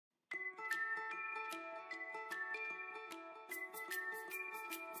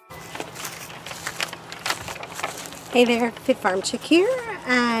Hey there, Fit Farm Chick here,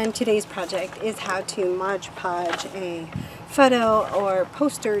 and today's project is how to Mod Podge a photo or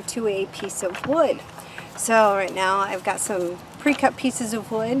poster to a piece of wood. So right now I've got some pre-cut pieces of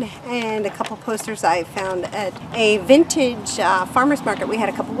wood and a couple posters I found at a vintage farmer's market we had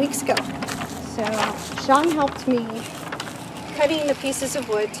a couple weeks ago. So Sean helped me cutting the pieces of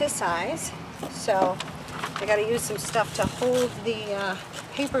wood to size. So I got to use some stuff to hold the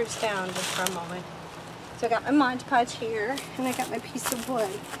papers down just for a moment. So I got my Mod Podge here, and I got my piece of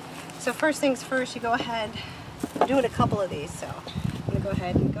wood. So first things first, you go ahead, I'm doing a couple of these, so I'm going to go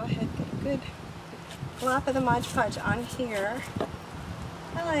ahead, get a good glop of the Mod Podge on here.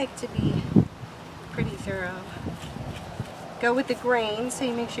 I like to be pretty thorough. Go with the grain, so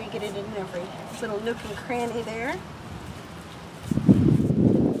you make sure you get it in every little nook and cranny there.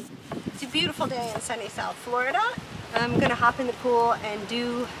 It's a beautiful day in sunny South Florida. I'm going to hop in the pool and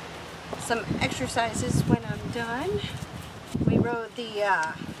do some exercises when I'm done. We rode the, we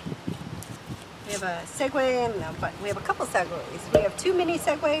have a Segway, and we have a couple Segways. We have two mini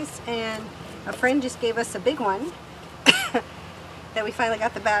Segways, and a friend just gave us a big one that we finally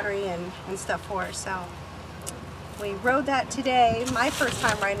got the battery and stuff for. So we rode that today, my first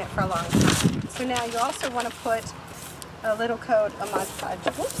time riding it for a long time. So now you also want to put a little coat of Mod Podge,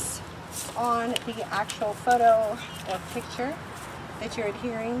 on the actual photo or picture that you're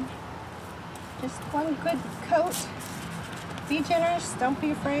adhering. Just one good coat. Be generous, don't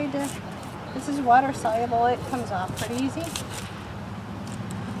be afraid to, this is water soluble, it comes off pretty easy.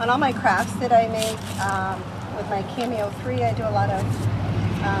 On all my crafts that I make with my Cameo 3, I do a lot of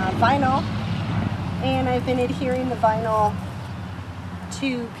vinyl, and I've been adhering the vinyl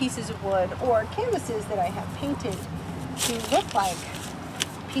to pieces of wood or canvases that I have painted to look like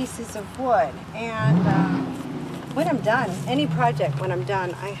pieces of wood. And when I'm done, any project when I'm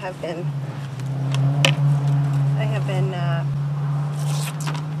done, I have been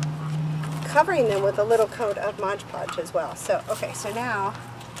covering them with a little coat of Mod Podge as well. So, okay, so now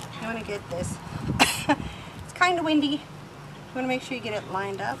you want to get this. It's kind of windy. You want to make sure you get it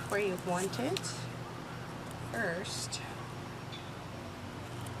lined up where you want it first.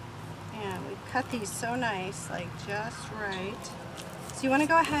 And we cut these so nice, like just right. So you want to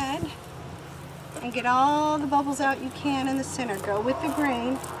go ahead and get all the bubbles out you can in the center. Go with the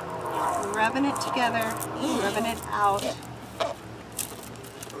grain, rubbing it together, rubbing it out.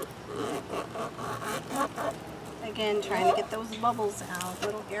 Again, trying to get those bubbles out,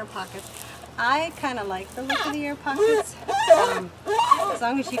 little air pockets. I kind of like the look of the air pockets, as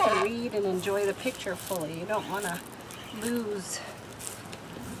long as you can read and enjoy the picture fully. You don't want to lose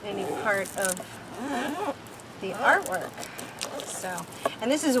any part of the artwork. So, and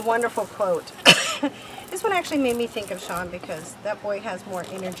this is a wonderful quote. This one actually made me think of Sean, because that boy has more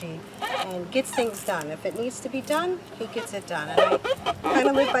energy and gets things done. If it needs to be done, he gets it done. And I kind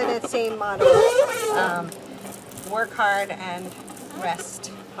of live by that same motto, work hard and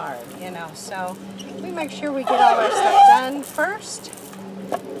rest hard, you know. So we make sure we get all our stuff done first,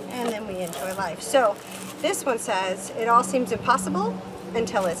 and then we enjoy life. So this one says, "It all seems impossible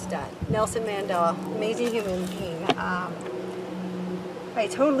until it's done." Nelson Mandela, amazing human being. I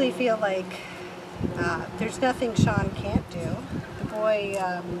totally feel like there's nothing Sean can't do. The boy,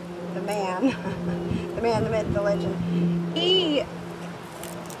 the man, the man, the myth, the legend.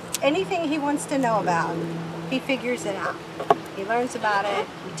 Anything he wants to know about, he figures it out. He learns about it,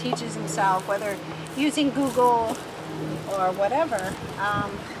 he teaches himself, whether using Google or whatever.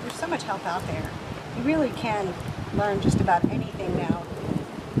 There's so much help out there. You really can learn just about anything now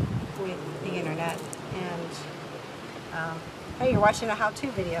with the internet. And hey, you're watching a how-to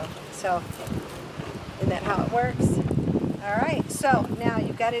video, so isn't that how it works? Alright, so now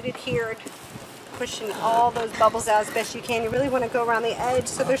you've got it adhered, pushing all those bubbles out as best you can. You really want to go around the edge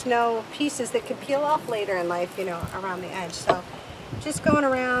so there's no pieces that could peel off later in life, you know, around the edge. So just going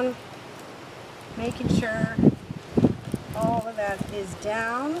around, making sure all of that is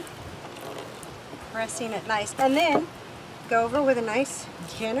down, pressing it nice, and then go over with a nice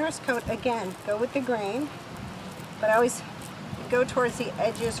generous coat. Again, go with the grain, but I always go towards the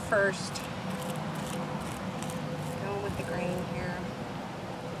edges first. Going with the grain here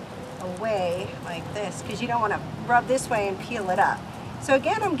away like this, because you don't want to rub this way and peel it up. So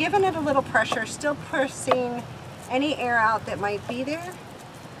again, I'm giving it a little pressure, still pressing any air out that might be there.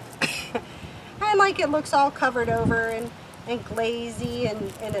 And like it looks all covered over and glazy,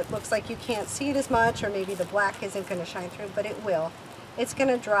 and it looks like you can't see it as much, or maybe the black isn't going to shine through, but it will. It's going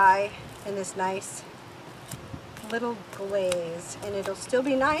to dry in this nice little glaze, and it'll still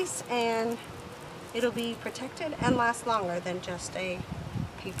be nice, and it'll be protected and last longer than just a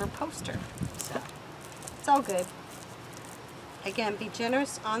paper poster. So it's all good. Again, be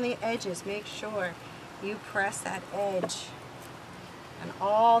generous on the edges. Make sure you press that edge and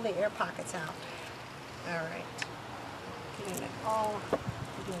all the air pockets out. All right, getting it all,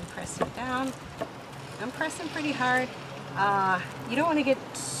 again, pressing down. I'm pressing pretty hard. You don't want to get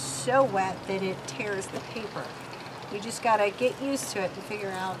so wet that it tears the paper. You just gotta get used to it and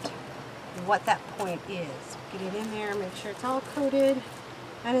figure out what that point is. Get it in there, make sure it's all coated,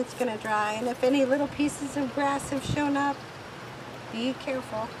 and it's gonna dry. And if any little pieces of grass have shown up, be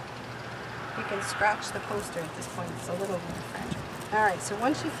careful. You can scratch the poster at this point. It's a little more fragile. All right, so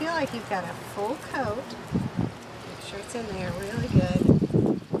once you feel like you've got a full coat, make sure it's in there really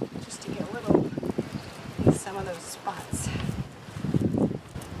good, just to get some of those spots.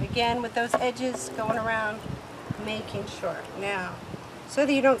 Again, with those edges going around, making sure. Now, so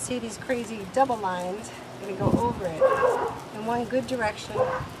that you don't see these crazy double lines, I'm gonna go over it in one good direction.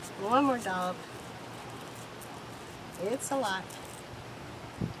 One more dollop. It's a lot,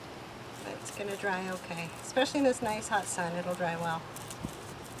 but it's gonna dry okay. Especially in this nice hot sun, it'll dry well.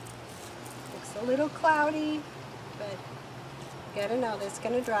 Looks a little cloudy, but you gotta know that it's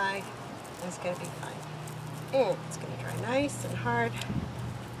gonna dry and it's gonna be fine. And it's gonna dry nice and hard.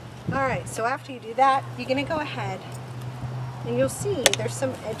 All right, so after you do that, you're gonna go ahead and you'll see there's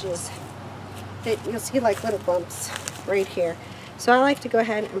some edges that you'll see like little bumps right here. So I like to go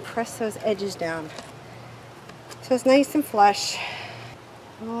ahead and press those edges down. So it's nice and flush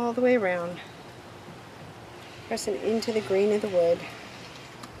all the way around. Pressing into the grain of the wood.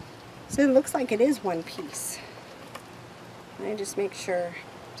 So it looks like it is one piece. And I just make sure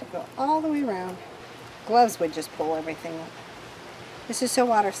to go all the way around. Gloves would just pull everything up. This is so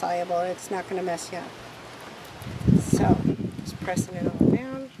water soluble, it's not going to mess you up. So, just pressing it all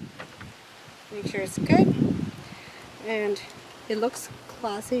down. Make sure it's good. And it looks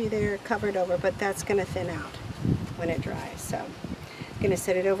glossy there, covered over, but that's going to thin out when it dries. So, I'm going to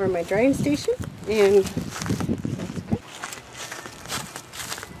set it over in my drying station, and that's good.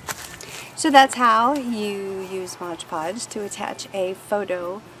 So that's how you use Mod Podge to attach a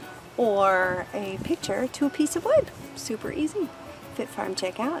photo or a picture to a piece of wood. Super easy. Fit Farm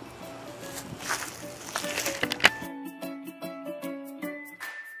checkout.